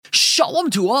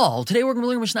Shalom to all. Today we're going to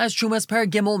learn Mishnah's Trumas Per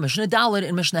Gimel, Mishnah Daled,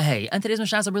 and Mishnah Hey. And today's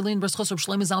Mishnah is a brilliant Bris Chosrob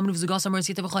Shleim Zalman of Zugas Amar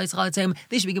Sita V'Chayis Chalatzim.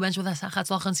 They should be given with Asachat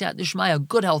Lachan Siat Dishmaya,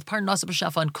 good health, Parn Nasa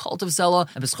B'Shafa, and Cult of Sela,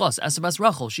 and B'Schos Asabas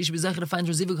Rachel. She should be zeichet to find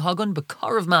Rezivug Hagun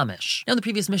B'Kar of Mamish. Now in the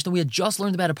previous Mishnah we had just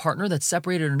learned about a partner that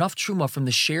separated enough Truma from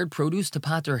the shared produce to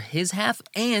pater his half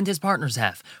and his partner's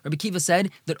half. Rabbi Kiva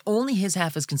said that only his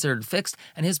half is considered fixed,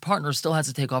 and his partner still has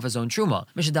to take off his own Truma.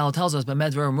 Mishnah Daled tells us by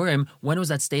Medvar Murim, when was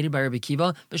that stated by Rabbi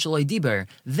Kiva? B'Shaloi Diber.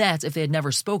 That's if they had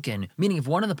never spoken, meaning if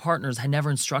one of the partners had never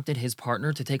instructed his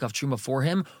partner to take off Truma for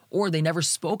him, or they never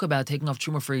spoke about taking off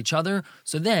Truma for each other,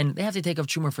 so then they have to take off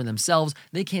Truma for themselves.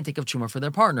 They can't take off Truma for their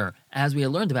partner. As we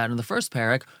had learned about in the first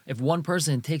parak, if one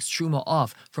person takes Truma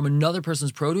off from another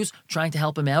person's produce, trying to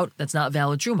help him out, that's not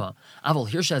valid Truma. Aval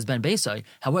Hirsha has been Beisai.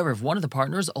 However, if one of the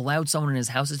partners allowed someone in his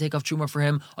house to take off Truma for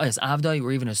him, or his Avdai,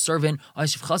 or even a servant,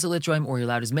 or he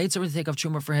allowed his maidservant to take off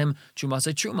Truma for him, Truma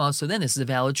said Truma, so then this is a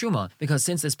valid Truma. Because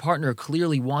since this partner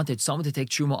clearly wanted someone to take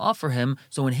Truma off for him,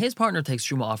 so when his partner takes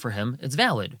Truma off for him, it's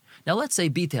valid. Now let's say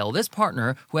Betel, this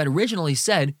partner who had originally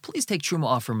said, please take Truma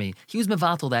off for me. He was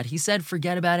mevatel that. He said,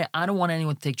 forget about it. I don't want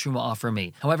anyone to take Truma off for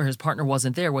me. However, his partner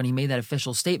wasn't there when he made that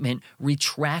official statement,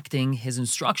 retracting his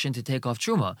instruction to take off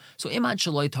Truma. So Imad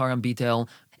Shaloi Taram Betel,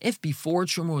 if before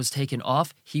Truma was taken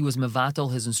off, he was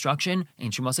mevatel his instruction,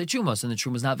 ain't Truma say Truma, and the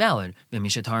Truma is not valid.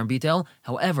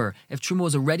 However, if Truma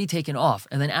was already taken off,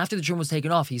 and then after the Truma was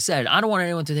taken off, he said, I don't want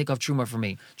anyone to take off Truma for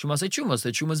me. Truma say Truma, so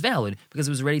the Truma is valid, because it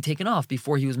was already taken off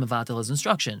before he was mevatel his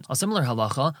instructions. A similar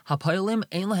halacha, hapayalim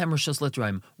ein lahem rishus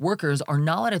litraim. Workers are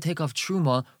not allowed to take off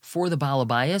Truma for the Baal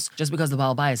Abayis. Just because the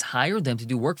Baal Abayis hired them to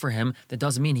do work for him, that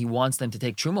doesn't mean he wants them to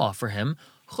take Truma off for him.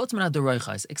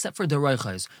 Except for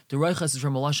deroichas. Deroichas is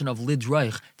from a lashon of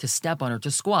lidroich, to step on or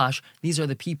to squash. These are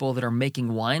the people that are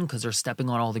making wine because they're stepping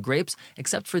on all the grapes,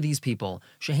 except for these people.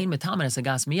 Shehein metamen es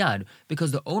agas miyad,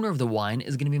 because the owner of the wine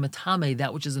is going to be metame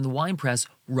that which is in the wine press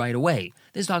right away.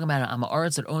 This is talking about an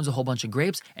amaretz that owns a whole bunch of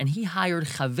grapes, and he hired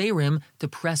chaverim to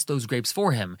press those grapes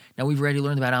for him. Now we've already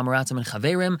learned about amaratzim and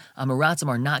chaverim. Amaratzim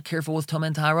are not careful with tom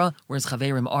and tara, whereas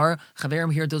chaverim are.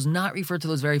 Chaverim here does not refer to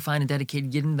those very fine and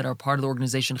dedicated yidden that are part of the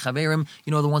organization Chaverim, you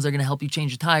know, the ones that are going to help you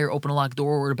change a tire, open a locked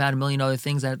door, or about a million other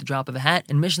things at the drop of a hat.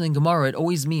 In Mishnah and Gemara, it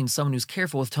always means someone who's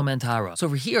careful with Tom and Tara. So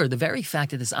over here, the very fact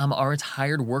that this Am Aretz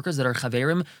hired workers that are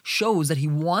Chaverim shows that he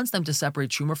wants them to separate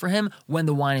Truma for him when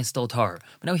the wine is still tar.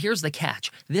 But now here's the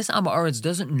catch. This Am Aretz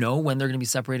doesn't know when they're going to be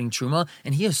separating Truma,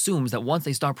 and he assumes that once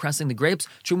they start pressing the grapes,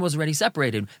 Truma was already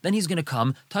separated. Then he's going to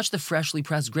come, touch the freshly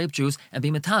pressed grape juice, and be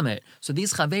metamet. So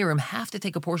these Chaverim have to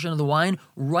take a portion of the wine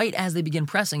right as they begin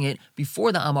pressing it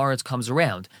before the Am Aretz comes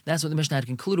around. That's what the Mishnah had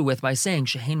concluded with by saying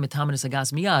Shehein metamen es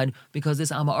agas miyad, because this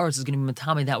Am Haaretz is going to be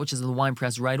metamen that which is in the wine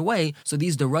press right away. So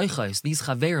these deroichos, these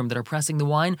chaverim that are pressing the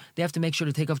wine, they have to make sure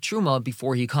to take off Truma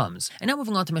before he comes. And now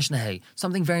moving on to Mishnah Hey,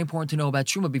 something very important to know about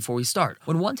Truma before we start.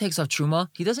 When one takes off Truma,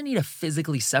 he doesn't need to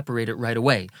physically separate it right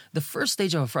away. The first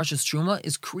stage of a freshest Truma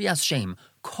is Kriyas Shem,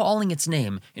 calling its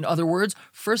name. In other words,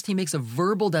 first he makes a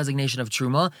verbal designation of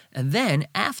Truma, and then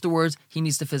afterwards he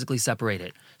needs to physically separate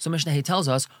it. So Mishnah Hay tells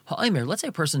us, Ha'aymer, let's say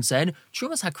a person said,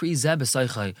 Trumas hakri zeh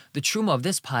b'saychai, the Truma of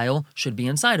this pile should be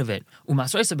inside of it.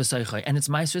 Umasroisa b'saychai, and its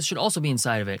maesters should also be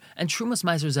inside of it. And Trumas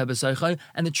meister zeh b'saychai,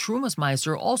 and the Trumas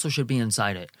meister also should be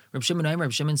inside it. Reb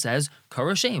Shimon says,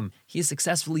 Kara Shem, he has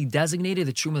successfully designated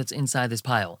the Truma that's inside this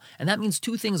pile. And that means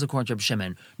two things according to Reb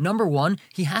Shimon. Number one,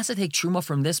 he has to take Truma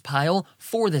from this pile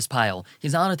for this pile.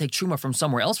 He's not going to take Truma from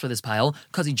somewhere else for this pile,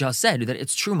 because he just said that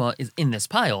its Truma is in this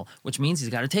pile, which means he's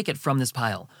got to take it from this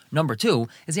pile. Number two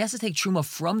is he has to take Truma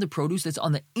from the produce that's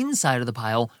on the inside of the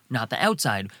pile, not the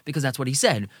outside, because that's what he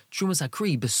said. Truma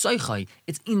sakri b'soichai,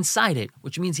 it's inside it,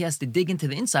 which means he has to dig into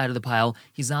the inside of the pile.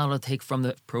 He's not allowed to take from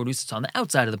the produce that's on the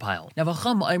outside of the pile. Now,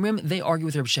 V'cham Aimrim, they argue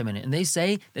with Reb Shimon, and they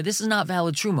say that this is not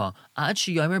valid Truma. Ad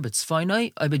sheyomer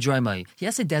b'tzfainai b'draymai. He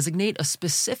has to designate a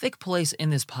specific place in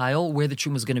this pile where the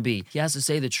Truma is going to be. He has to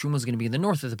say the Truma is going to be in the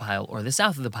north of the pile or the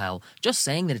south of the pile. Just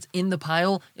saying that it's in the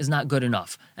pile is not good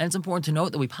enough. And it's important to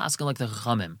note that we paskin like the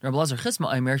Chachamim. Rabbi Lazar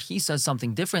Chisma Aimer, he says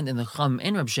something different than the Chacham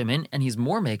in Reb Shimon, and he's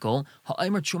more makel.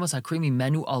 Ha'aimer Trumas hakrimi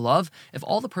menu alav. If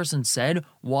all the person said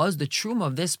was the Truma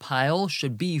of this pile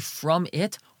should be from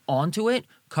it onto it,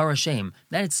 Kara Shem.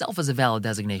 That itself is a valid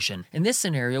designation. In this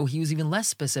scenario, he was even less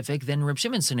specific than Reb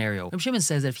Shimon's scenario. Reb Shimon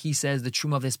says that if he says the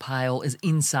Truma of this pile is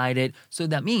inside it, so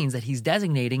that means that he's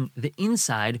designating the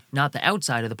inside, not the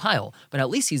outside of the pile. But at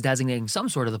least he's designating some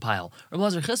sort of the pile. Reb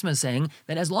Lazar Chisma is saying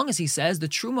that as long as he says the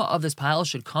Truma of this pile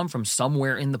should come from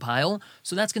somewhere in the pile,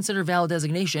 so that's considered valid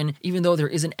designation, even though there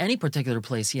isn't any particular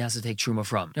place he has to take Truma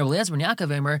from. Now, Eliezer ben Yaakov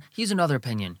Eimer, he's another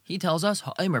opinion. He tells us,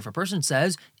 Ha'eimer, if a person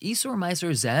says, Isur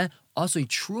Meiser Zeh, Also,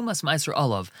 Trumas Meiser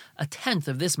Olav, a tenth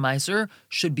of this Meiser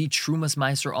should be Trumas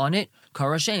Meiser on it.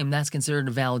 Kara Shem, that's considered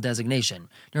a valid designation.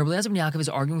 Now, Rabbi Eliezer ben Yaakov is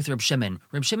arguing with Reb Shimon.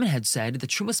 Reb Shimon had said that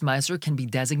Trumas Meiser can be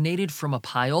designated from a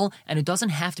pile, and it doesn't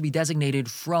have to be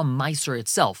designated from Meiser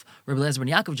itself. Rabbi Eliezer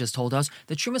ben Yaakov just told us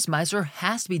that Trumas Meiser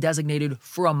has to be designated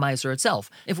from Meiser itself.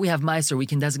 If we have Meiser, we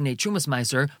can designate Trumas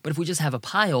Meiser, but if we just have a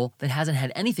pile that hasn't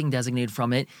had anything designated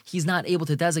from it, he's not able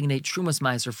to designate Trumas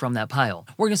Meiser from that pile.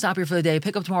 We're going to stop here for the day.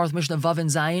 Pick up tomorrow with Mishnah Vav and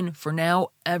Zayin. For now,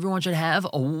 everyone should have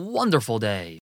a wonderful day.